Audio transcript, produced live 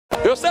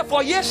You say,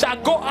 for ye shall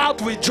go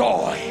out with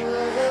joy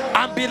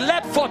and be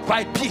led forth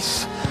by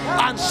peace.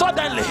 And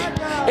suddenly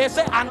it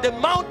said, and the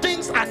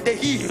mountains and the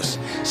hills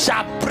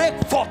shall break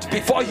forth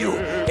before you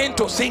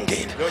into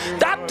singing.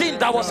 That thing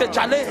that was a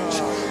challenge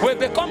will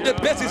become the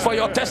basis for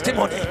your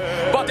testimony.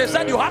 But they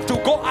said you have to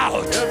go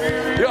out.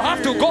 You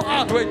have to go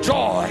out with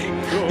joy.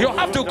 You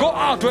have to go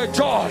out with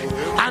joy.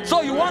 And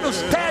so you want to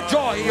stir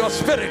joy in your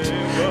spirit.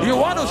 You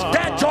want to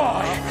stir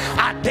joy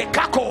at the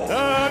kako,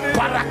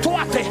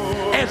 paratuate,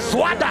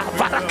 ezwada,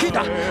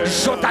 varakida,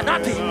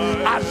 jotanati,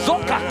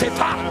 azoka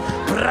teta,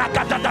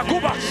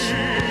 bragadadagubas.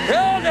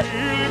 Hey,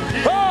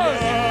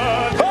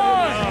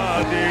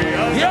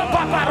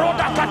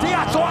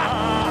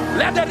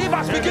 let the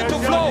rivers begin to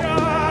flow.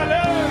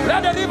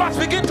 Let the rivers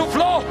begin to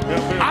flow.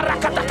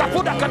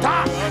 Arakatakapuda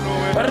kata,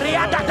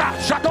 riadada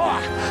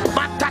shadoa,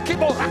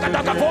 matakibo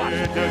rakatakapoa.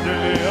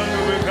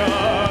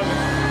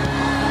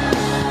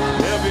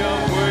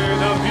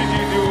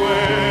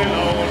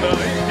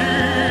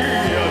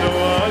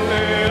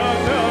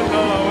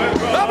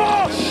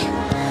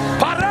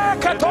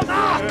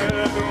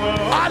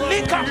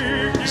 Alika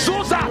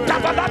Zuza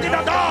Tabaladi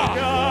Dada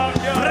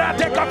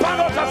Brate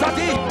Capano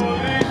Zazadi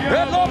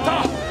Elota.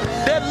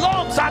 The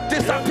lungs are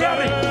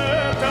disappearing.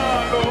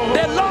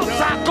 The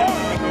lungs are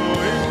gone.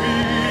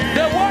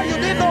 The way you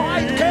didn't know how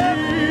it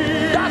came,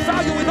 that's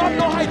how you will not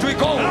know how it will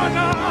go.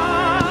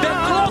 The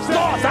closed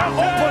doors are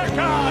opening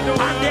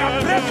and they are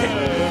breaking.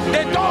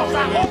 The doors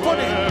are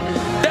opening.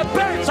 The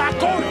beds are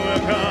going.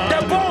 The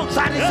bones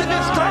are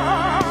receiving strength.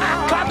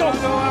 Akado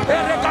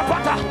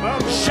Erekapata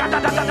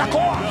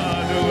Shadadadakoa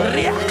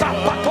Riaka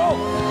Pato.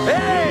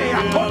 Hey,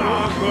 Atona.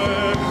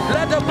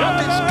 Let the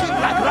mountains keep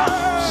like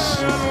rams.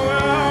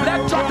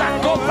 Let Jordan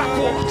go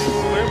backwards.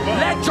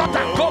 Let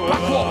Jordan go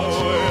backwards.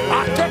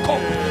 Ateko,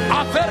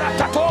 Avera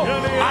Tato,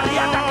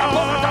 Ariada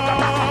Kapona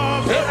Takataka,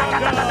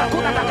 Erakataka,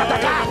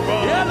 Takataka.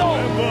 Yellow,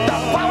 the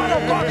power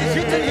of God is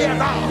hitting here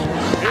now.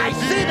 I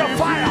see the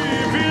fire.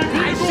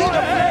 I see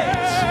the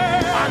flames.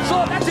 And so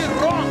let it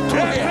run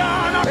through here.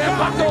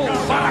 Ebado,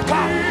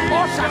 Baraka,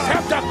 Oshas,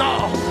 help them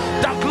now.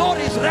 The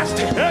glory is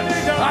resting.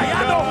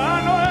 Ayano,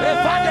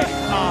 Evade,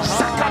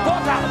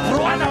 Sakabota,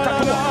 Bruana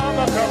Tatua.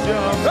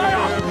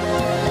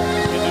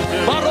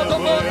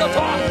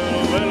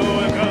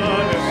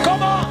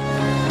 Come on.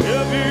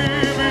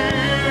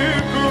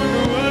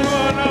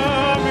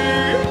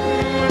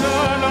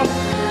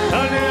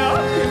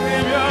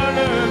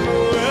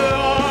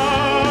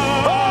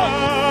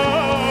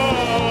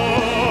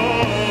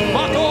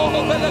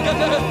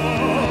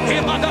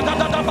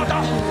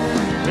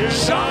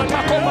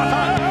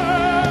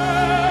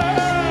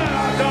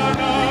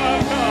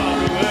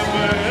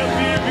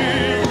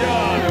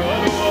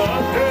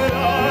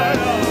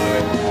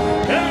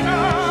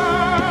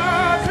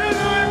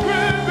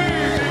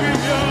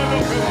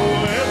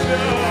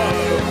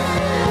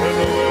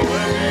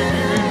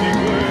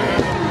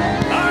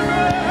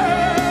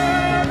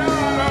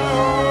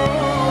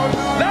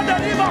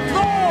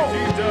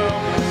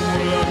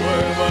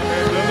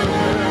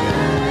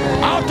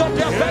 Out of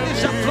their belly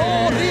shall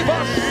flow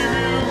rivers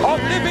of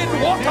living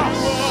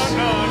waters.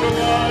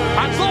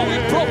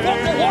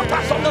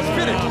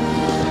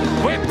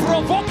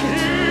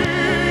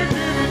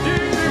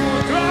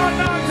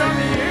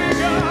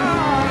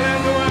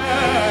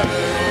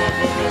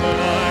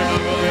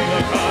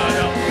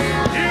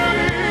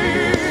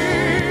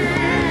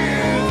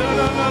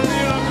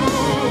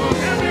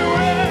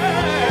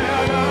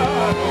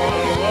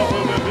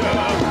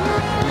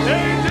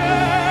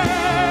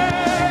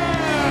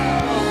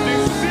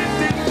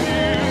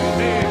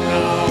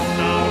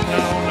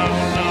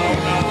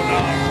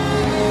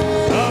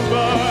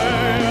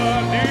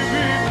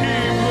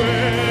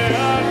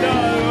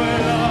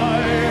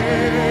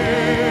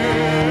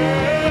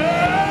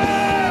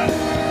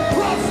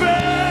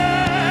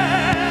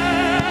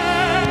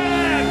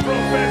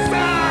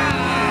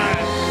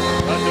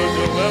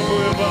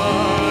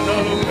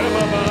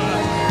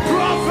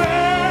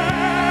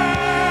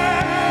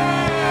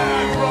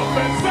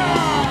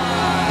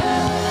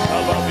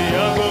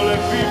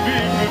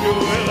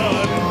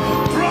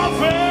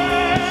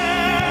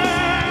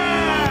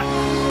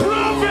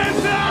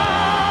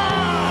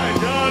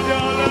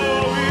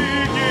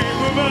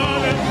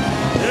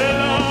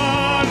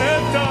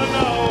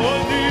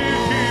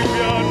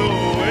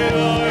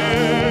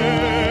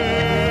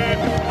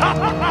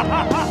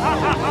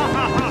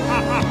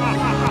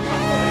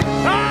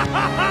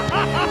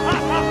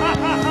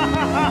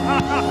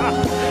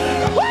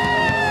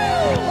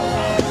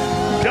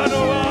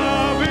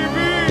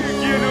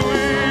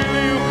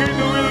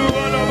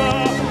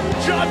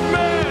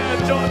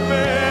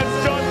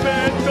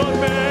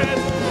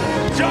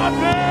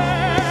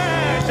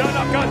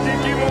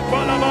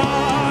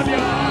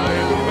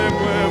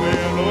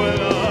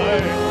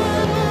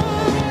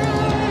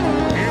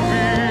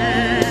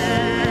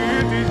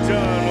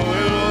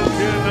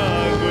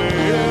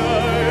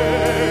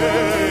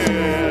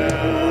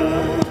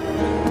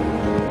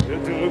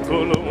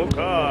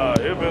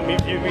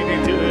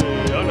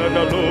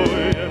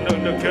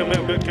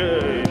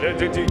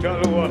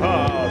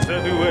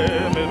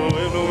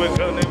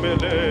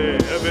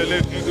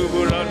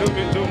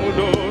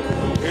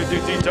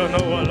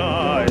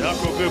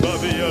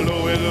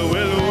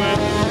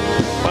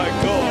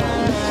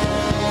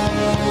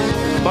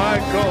 My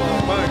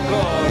God, my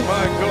God,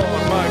 my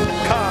God, my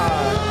God.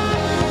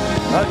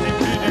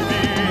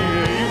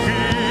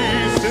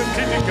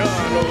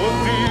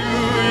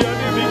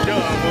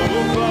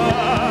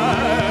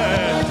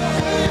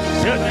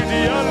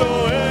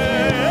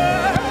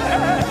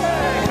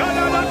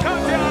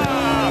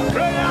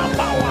 Prayer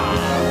power.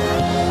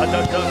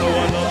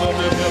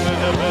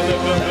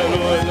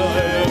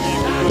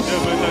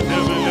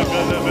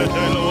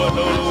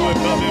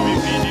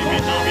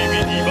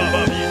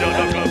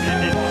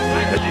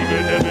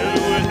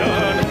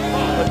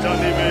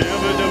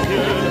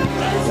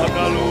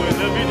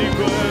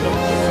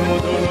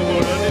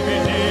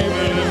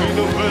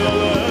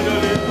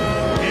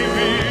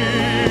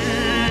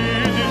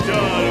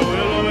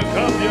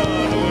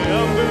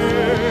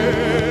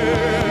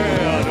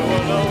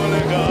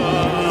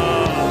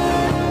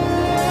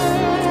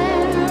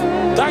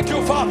 Thank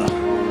you, Father.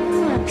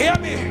 Hear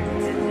me.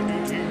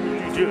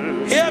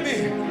 Hear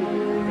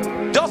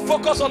me. Just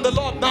focus on the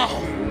Lord now.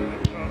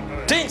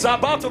 Things are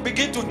about to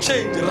begin to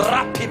change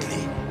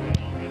rapidly.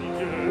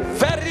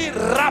 Very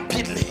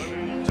rapidly.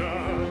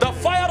 The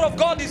fire of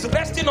God is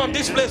resting on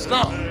this place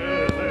now.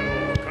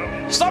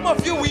 Some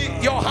of you,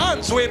 your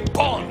hands will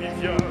burn.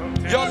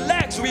 Your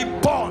legs will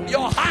burn.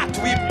 Your heart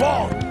will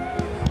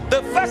burn.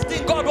 The first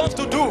thing God wants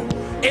to do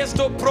is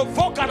to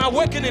provoke an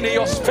awakening in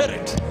your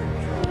spirit.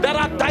 There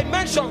are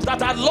dimensions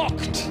that are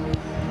locked.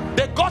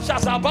 The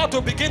gushers are about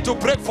to begin to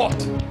break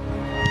forth.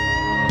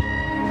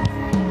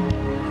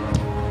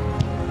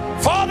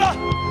 Father,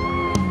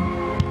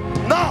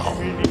 now,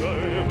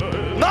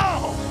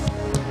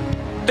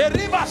 the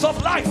rivers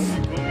of life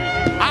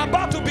are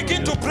about to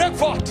begin to break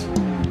forth.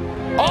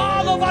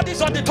 All over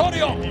this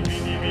auditorium,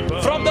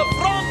 from the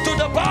front to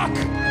the back,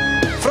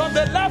 from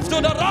the left to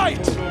the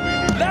right,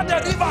 let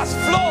the rivers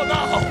flow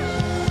now.